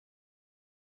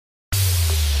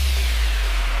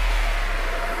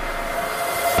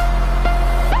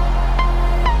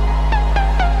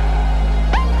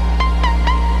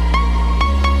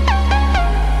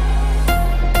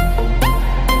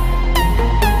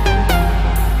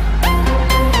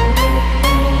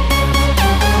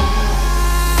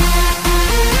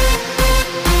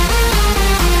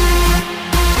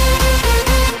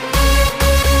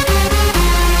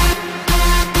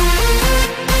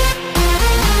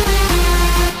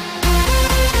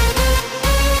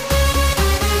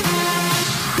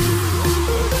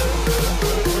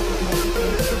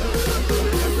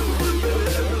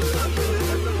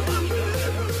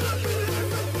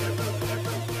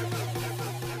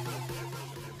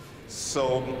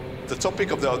So the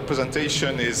topic of the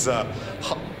presentation is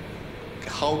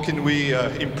how can we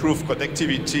improve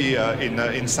connectivity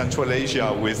in Central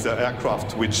Asia with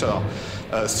aircraft which are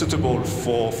suitable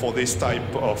for this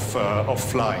type of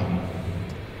flying.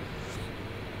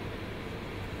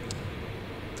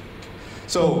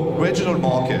 So, regional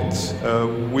market.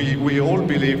 We all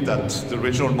believe that the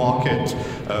regional market,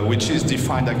 which is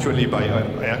defined actually by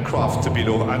aircraft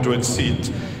below 100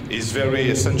 seats, is very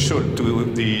essential to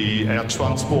the air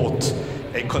transport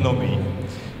economy.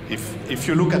 If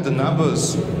you look at the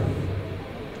numbers,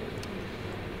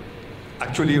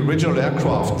 actually regional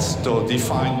aircraft are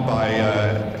defined by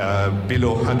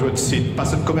below 100 seats,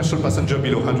 commercial passenger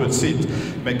below 100 seats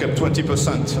make up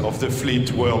 20% of the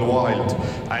fleet worldwide,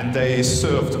 and they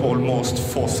served almost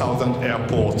 4,000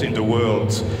 airports in the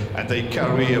world, and they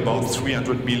carry about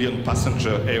 300 million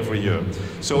passengers every year.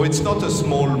 So it's not a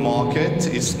small market,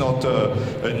 it's not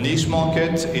a niche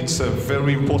market, it's a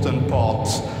very important part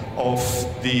of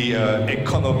the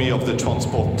economy of the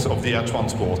transport, of the air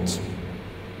transport.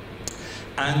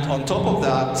 And on top of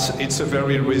that, it's a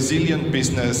very resilient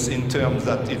business in terms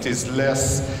that it is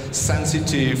less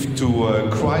sensitive to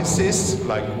crisis,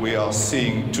 like we are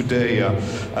seeing today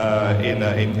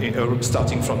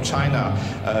starting from China.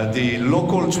 The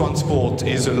local transport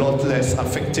is a lot less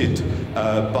affected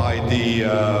by the,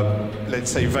 let's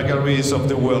say, vagaries of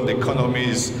the world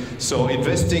economies. So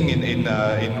investing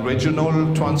in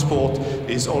regional transport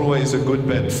is always a good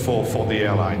bet for the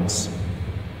airlines.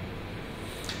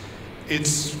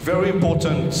 It's very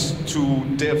important to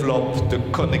develop the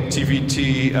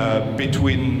connectivity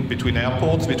between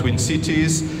airports, between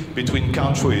cities, between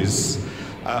countries.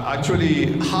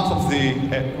 Actually, half of the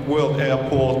world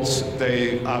airports,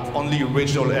 they have only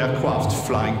regional aircraft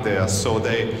flying there, so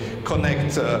they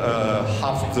connect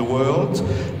half of the world,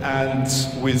 and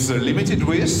with a limited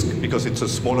risk, because it's a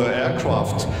smaller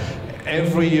aircraft.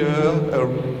 Every year,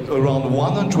 around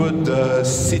 100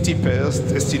 city pairs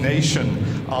destinations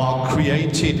are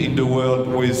created in the world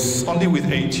only with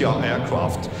ATR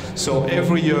aircraft. So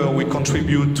every year we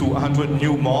contribute to 100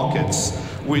 new markets,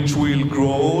 which will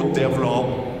grow,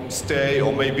 develop, stay,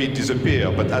 or maybe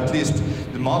disappear. But at least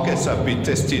the markets have been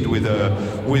tested with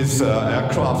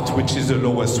aircraft, which is the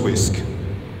lowest risk.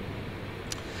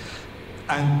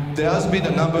 And there has been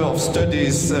a number of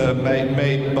studies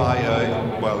made by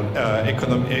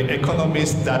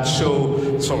economists that show,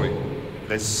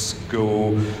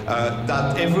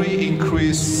 that every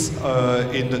increase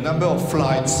in the number of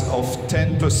flights of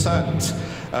 10%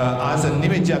 has an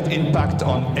immediate impact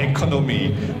on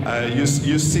economy. You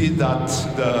see that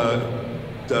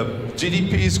the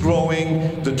GDP is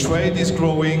growing, the trade is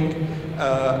growing,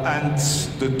 and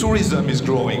the tourism is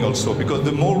growing also, because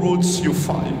the more routes you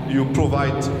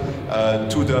provide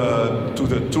to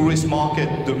the tourist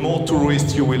market, the more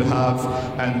tourists you will have,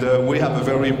 and we have a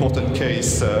very important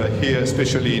case here,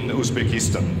 especially in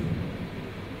Uzbekistan.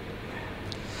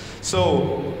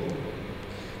 So,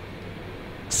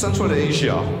 Central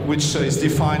Asia, which is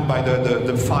defined by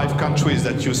the 5 countries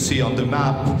that you see on the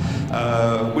map,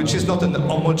 which is not an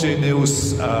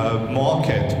homogeneous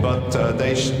market, but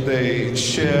they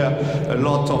share a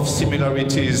lot of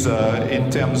similarities in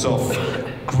terms of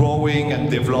growing and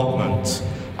development.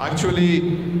 Actually,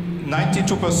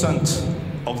 92%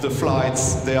 of the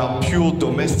flights, they are pure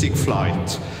domestic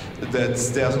flights.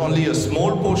 There's only a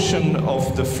small portion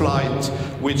of the flight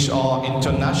which are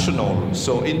international.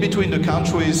 So in between the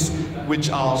countries which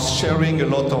are sharing a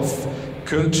lot of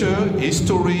culture,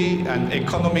 history, and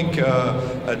economic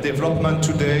development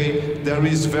today, there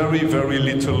is very, very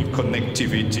little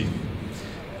connectivity.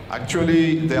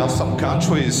 Actually, there are some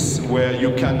countries where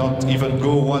you cannot even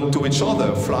go one to each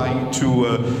other. Flying to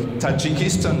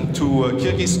Tajikistan to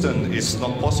Kyrgyzstan is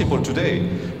not possible today.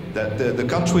 The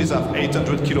countries have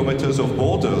 800 kilometers of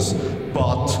borders,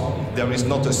 but there is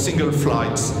not a single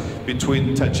flight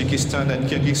between Tajikistan and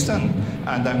Kyrgyzstan.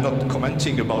 And I'm not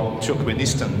commenting about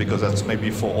Turkmenistan, because that's maybe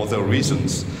for other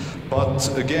reasons.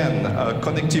 But again,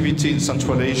 connectivity in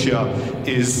Central Asia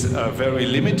is very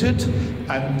limited,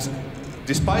 and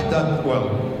despite that,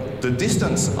 the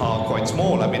distance are quite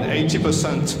small. I mean,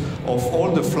 80% of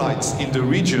all the flights in the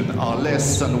region are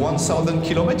less than 1,000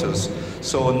 kilometers.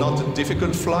 So not a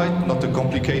difficult flight, not a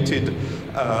complicated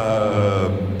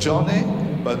journey,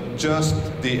 but just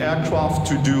the aircraft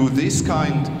to do this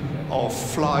kind of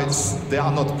flights, they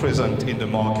are not present in the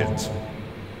market.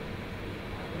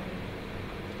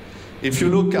 If you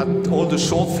look at all the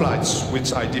short flights,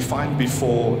 which I defined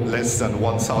before, less than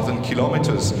 1,000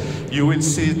 kilometers, you will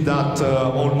see that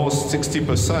almost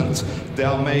 60% they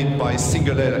are made by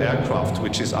single-aisle aircraft,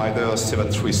 which is either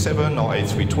 737 or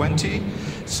A320.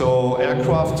 So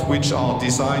aircraft which are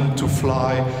designed to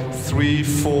fly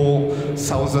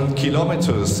 3,000–4,000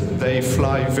 kilometers, they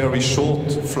fly very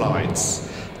short flights.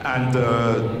 And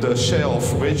the share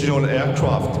of regional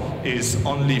aircraft is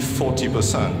only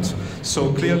 40%.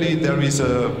 So clearly there is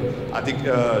a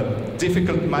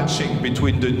difficult matching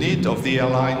between the need of the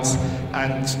airlines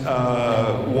and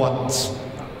what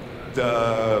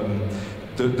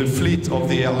the fleet of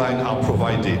the airline are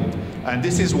providing. And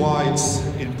this is why it's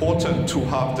important to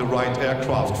have the right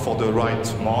aircraft for the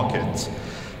right market.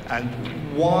 And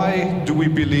why do we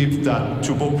believe that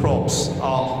turboprops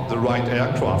are the right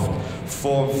aircraft?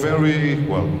 For a very,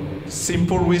 well,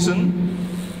 simple reason.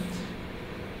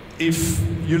 If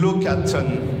you look at a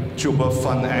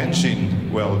turbofan engine,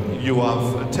 well, you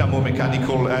have a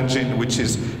thermomechanical engine which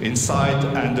is inside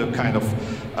and a kind of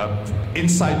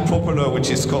inside propeller which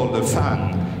is called a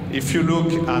fan. If you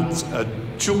look at a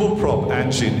turboprop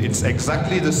engine, it's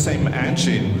exactly the same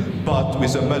engine but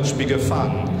with a much bigger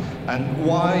fan. And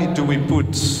why do we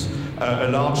put a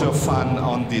larger fan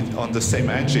on the same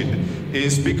engine?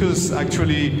 Is because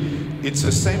actually it's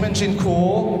the same engine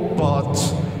core, but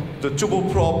the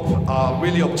turboprop are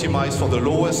really optimized for the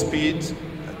lower speed.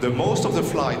 The most of the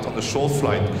flight, on the short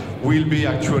flight, will be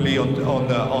actually on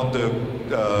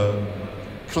the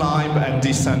climb and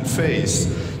descent phase.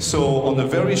 So on a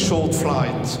very short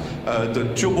flight, the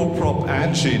turboprop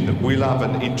engine will have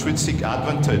an intrinsic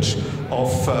advantage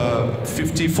of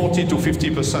 40 to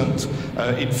 50%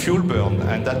 in fuel burn,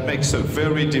 and that makes a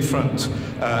very different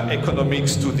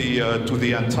economics to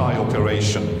the entire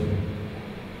operation.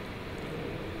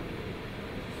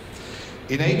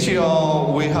 In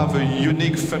ATR, we have a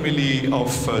unique family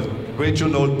of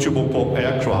regional turboprop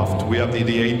aircraft. We have the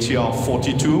ATR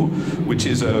 42, which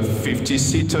is a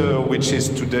 50-seater, which is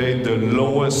today the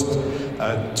lowest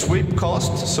trip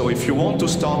cost. So if you want to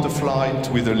start a flight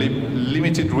with a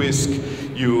limited risk,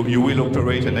 you will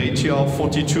operate an ATR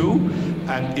 42.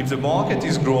 And if the market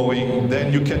is growing,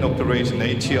 then you can operate an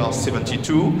ATR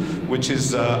 72, which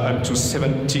is up to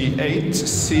 78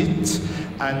 seats.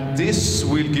 And this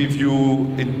will give you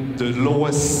the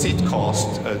lowest seat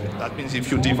cost. That means if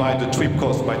you divide the trip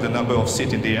cost by the number of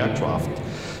seats in the aircraft.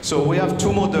 So we have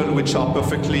two models which are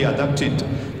perfectly adapted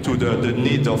to the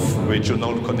need of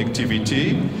regional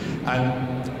connectivity. And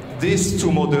these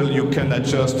two models you can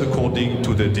adjust according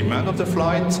to the demand of the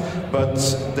flight, but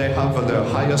they have the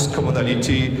highest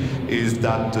commonality is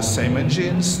that the same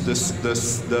engines, the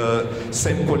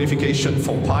same qualification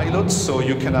for pilots, so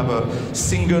you can have a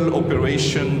single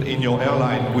operation in your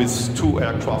airline with two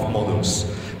aircraft models.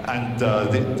 And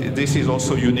this is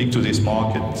also unique to this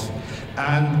market.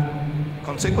 And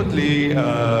consequently,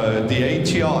 the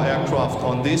ATR aircraft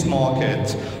on this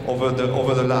market over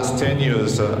the last 10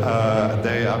 years,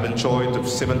 they have enjoyed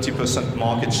 70%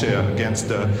 market share against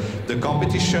the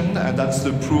competition, and that's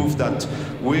the proof that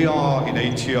we are in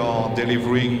ATR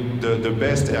delivering the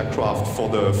best aircraft for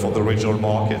the regional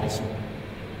market.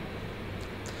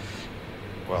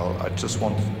 Well, I just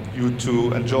want you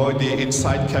to enjoy the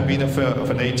inside cabin of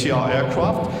an ATR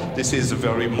aircraft. This is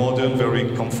very modern, very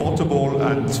comfortable,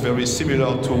 and it's very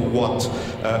similar to what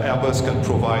Airbus can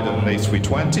provide on an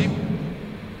A320.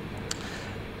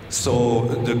 So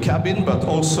the cabin, but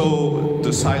also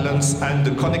the silence and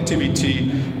the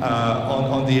connectivity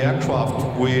on the aircraft.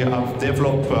 We have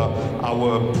developed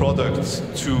our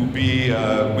product to be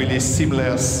really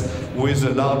seamless with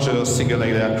a larger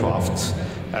single-aisle aircraft.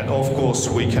 And of course,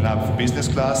 we can have business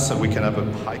class, we can have a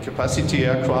high-capacity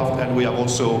aircraft, and we have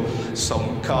also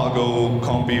some cargo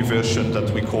combi version that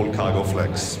we call Cargo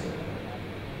Flex.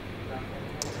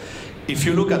 If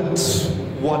you look at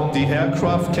what the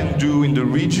aircraft can do in the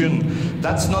region,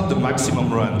 that's not the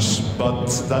maximum range, but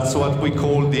that's what we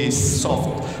call the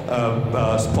soft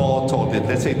spot, or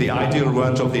let's say the ideal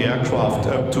range of the aircraft,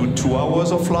 up to 2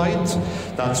 hours of flight.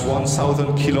 That's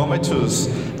 1,000 kilometers,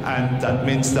 and that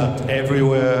means that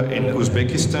everywhere in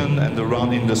Uzbekistan and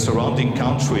around in the surrounding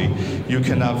country, you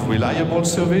can have reliable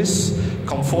service,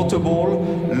 comfortable,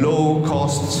 low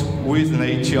costs with an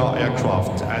ATR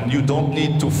aircraft, and you don't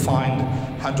need to find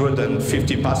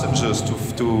 150 passengers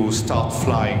to start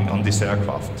flying on this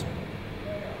aircraft.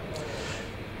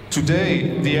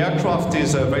 Today, the aircraft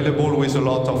is available with a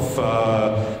lot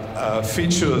of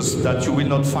features that you will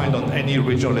not find on any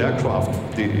regional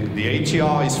aircraft. The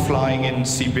ATR is flying in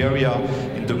Siberia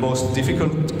in the most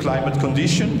difficult climate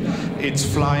condition. It's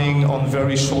flying on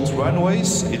very short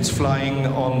runways. It's flying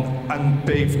on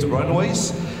unpaved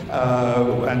runways.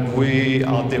 And we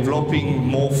are developing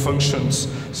more functions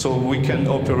so we can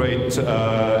operate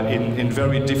in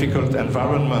very difficult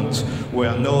environments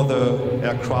where no other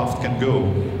aircraft can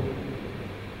go.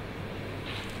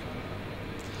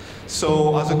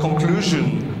 So as a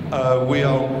conclusion, we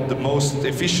are the most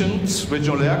efficient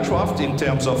regional aircraft in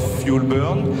terms of fuel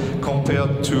burn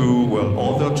compared to, well,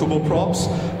 other turboprops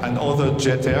and other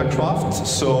jet aircraft.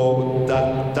 So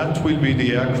that will be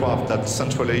the aircraft that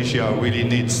Central Asia really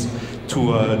needs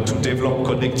to develop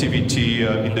connectivity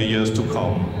in the years to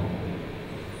come.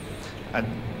 And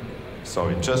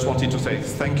sorry, just wanted to say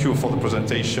thank you for the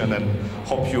presentation and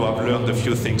hope you have learned a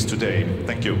few things today.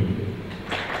 Thank you.